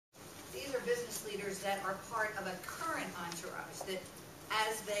business leaders that are part of a current entourage, that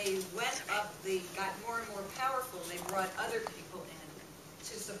as they went up, they got more and more powerful, they brought other people in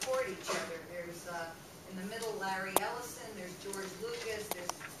to support each other. There's, in the middle, Larry Ellison, there's George Lucas,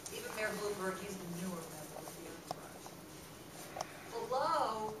 there's even Mayor Bloomberg, he's a newer member of the entourage.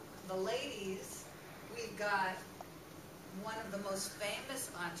 Below the ladies, we've got one of the most famous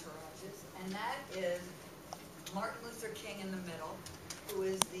entourages, and that is Martin Luther King in the middle, who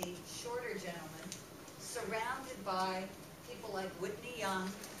is the shorter gentleman, surrounded by people like Whitney Young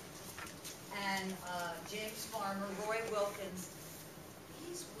and James Farmer, Roy Wilkins.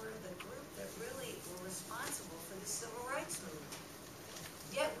 These were the group that really were responsible for the civil rights movement.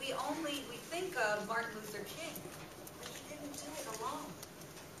 Yet we think of Martin Luther King, but he didn't do it alone.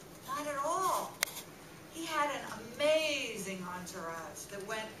 Not at all. He had an amazing entourage that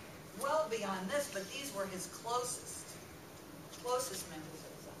went well beyond this, but these were his closest members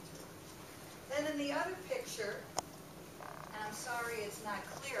of his entourage. Then in the other picture, and I'm sorry it's not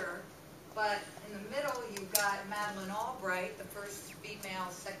clear, but in the middle you've got Madeleine Albright, the first female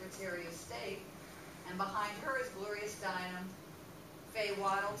Secretary of State, and behind her is Gloria Steinem, Faye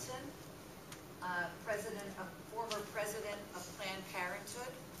Waddington, former president of Planned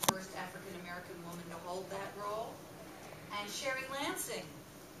Parenthood, first African-American woman to hold that role, and Sherry Lansing,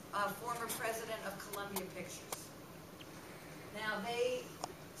 former president of Columbia Pictures. Now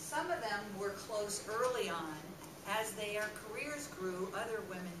some of them were close early on. As their careers grew, other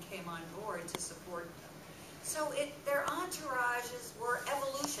women came on board to support them. So their entourages were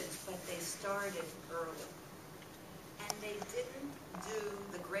evolutions, but they started early. And they didn't do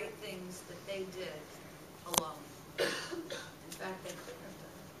the great things that they did alone. In fact, they couldn't have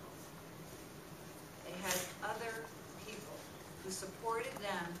done it alone. They had other people who supported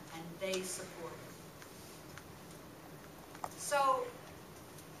them, and they supported. So,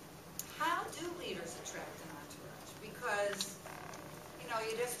 how do leaders attract an entourage? Because,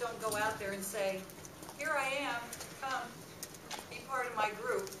 you just don't go out there and say, here I am, come, be part of my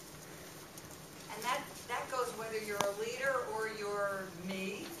group. And that goes whether you're a leader or you're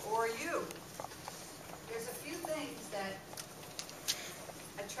me or you. There's a few things that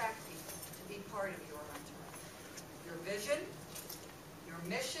attract people to be part of your entourage. Your vision, your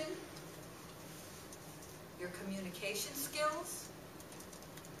mission, your communication skills,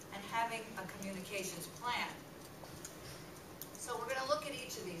 and having a communications plan. So we're going to look at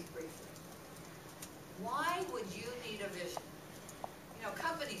each of these briefly. Why would you need a vision?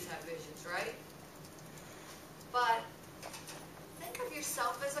 Companies have visions, right? But think of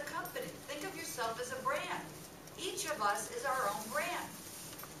yourself as a company. Think of yourself as a brand. Each of us is our own brand.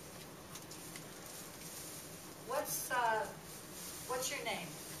 What's your name?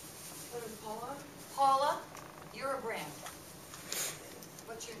 What is Paula? Paula, you're a brand.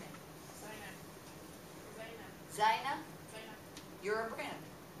 What's your name? Zaina? You're a brand.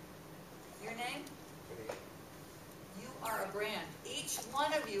 Your name? You are a brand. Each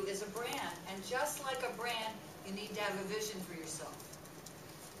one of you is a brand. And just like a brand, you need to have a vision for yourself.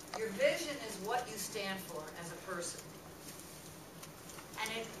 Your vision is what you stand for as a person.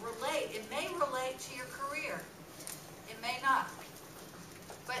 And it may relate to your career. It may not.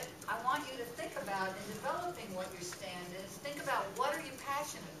 But I want you to think about, in developing what your stand is, think about what are you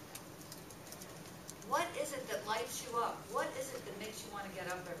passionate about? What is it that lights you up? What is it that makes you want to get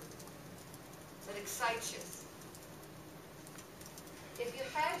up every day? That excites you? If you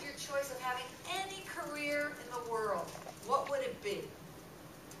had your choice of having any career in the world, what would it be?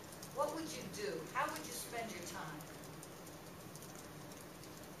 What would you do? How would you spend your time?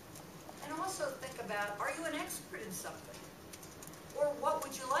 And also think about, are you an expert in something? Or what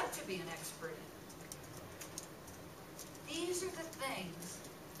would you like to be an expert in? These are the things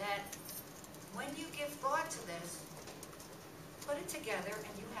that, when you give thought to this, put it together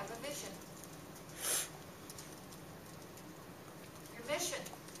and you have a vision. Your mission.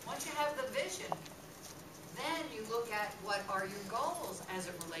 Once you have the vision, then you look at what are your goals as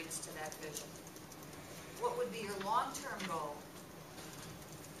it relates to that vision. What would be your long-term goal?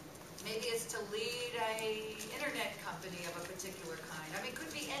 Maybe it's to lead an internet company of a particular kind. I mean, it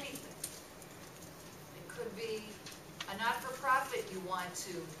could be anything. It could be a not-for-profit you want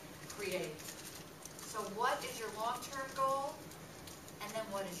to create. So what is your long-term goal? And then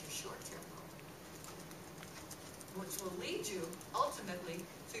what is your short-term goal? Which will lead you, ultimately,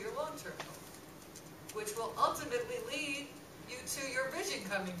 to your long-term goal. Which will ultimately lead you to your vision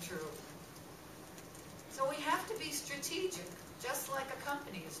coming true. So we have to be strategic, just like a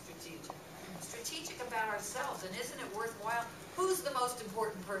company is strategic. Strategic about ourselves, and isn't it worthwhile? Who's the most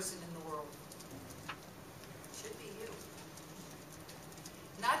important person in the world? It should be you.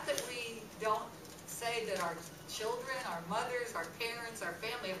 Not that we don't say that our children, our mothers, our parents, our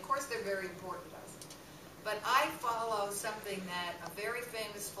family, of course they're very important to us. But I follow something that a very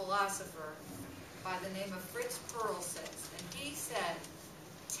famous philosopher by the name of Fritz Perls says. And he said,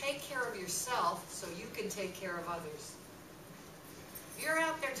 take care of yourself so you can take care of others. If you're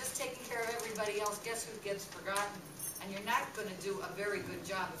out there just taking care of everybody else, guess who gets forgotten? And you're not going to do a very good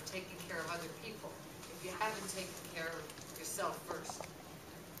job of taking care of other people if you haven't taken care of yourself first.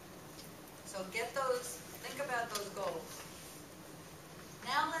 So think about those goals.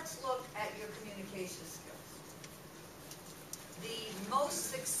 Now let's look at your communication skills. The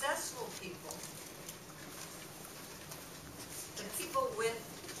most successful people, the people with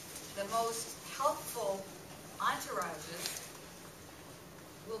the most helpful entourages,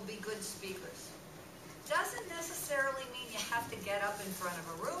 will be good speakers. Doesn't necessarily mean you have to get up in front of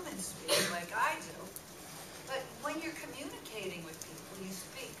a room and speak like I do, but when you're communicating with people, you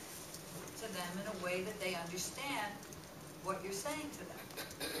speak to them in a way that they understand what you're saying to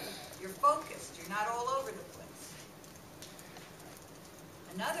them. You're focused. You're not all over the place.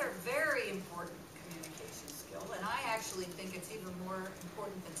 Another very important communication skill, and I actually think it's even more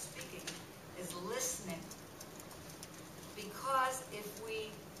important than speaking, is listening. Because if we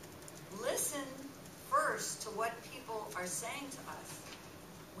listen first to what people are saying to us,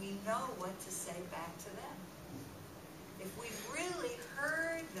 we know what to say back to them. If we've really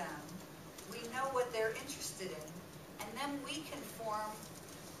heard them, we know what they're interested in, and then we can form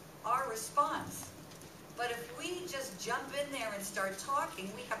our response. But if we just jump in there and start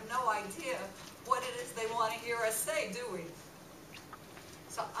talking, we have no idea what it is they want to hear us say, do we?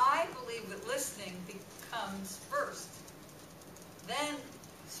 So I believe that listening comes first, then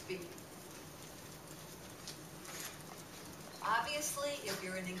speaking. Obviously, if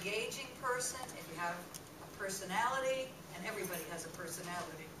you're an engaging person, if you have a personality, and everybody has a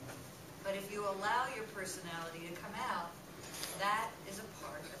personality, but if you allow your personality to come out, that is a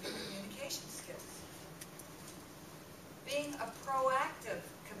part of your communication skills. Being a proactive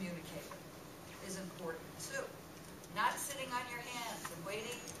communicator is important too. Not sitting on your hands and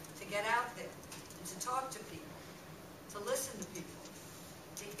waiting to get out there and to talk to people, to listen to people,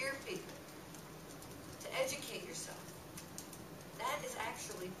 to hear people, to educate yourself. That is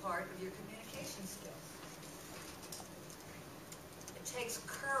actually part of your communication skills. It takes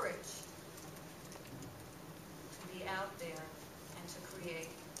courage to be out there and to create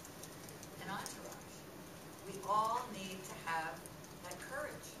an entourage. We all need to have that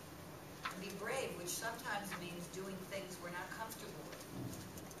courage and be brave, which sometimes means doing things we're not comfortable with.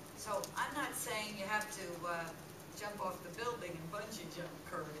 So I'm not saying you have to jump off the building and bungee jump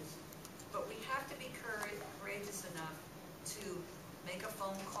courage, but we have to be courageous enough to make a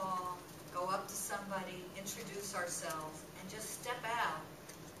phone call, go up to somebody, introduce ourselves, and just step out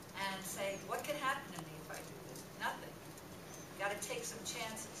and say, what can happen to me if I do this? Nothing. Got to take some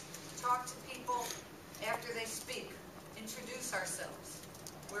chances. Talk to people after they speak. Introduce ourselves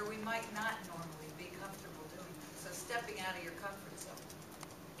where we might not normally be comfortable doing that. So stepping out of your comfort zone.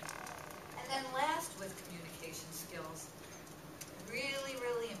 And then last with communication skills, really,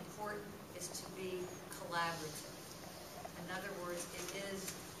 really important is to be collaborative. In other words, it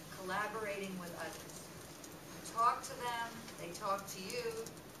is collaborating with others. You talk to them, they talk to you,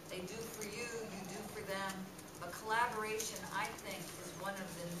 they do for you, you do for them. But collaboration, I think, is one of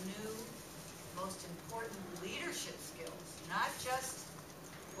the new, most important leadership skills. Not just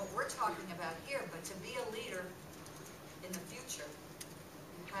what we're talking about here, but to be a leader in the future,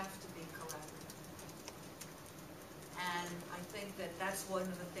 you have to be collaborative. And I think that that's one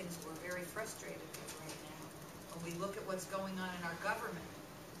of the things we're very frustrated with right now. When we look at what's going on in our government,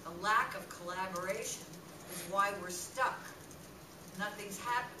 the lack of collaboration is why we're stuck. Nothing's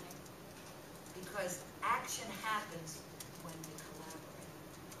happening because action happens when we collaborate.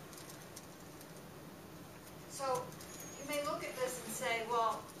 So you may look at this and say,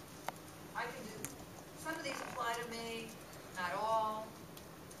 well, I can do, some of these apply to me, not all.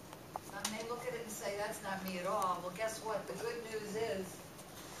 Some may look at it and say, that's not me at all. Well, guess what? The good news is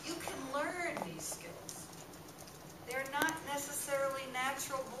you can learn these skills. They're not necessarily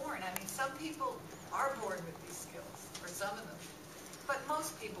natural born. I mean, some people are born with these skills, or some of them, but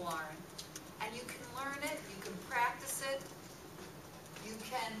most people aren't. And you can learn it, you can practice it, you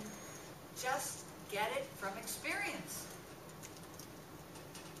can just get it from experience.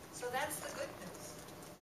 So that's the good news.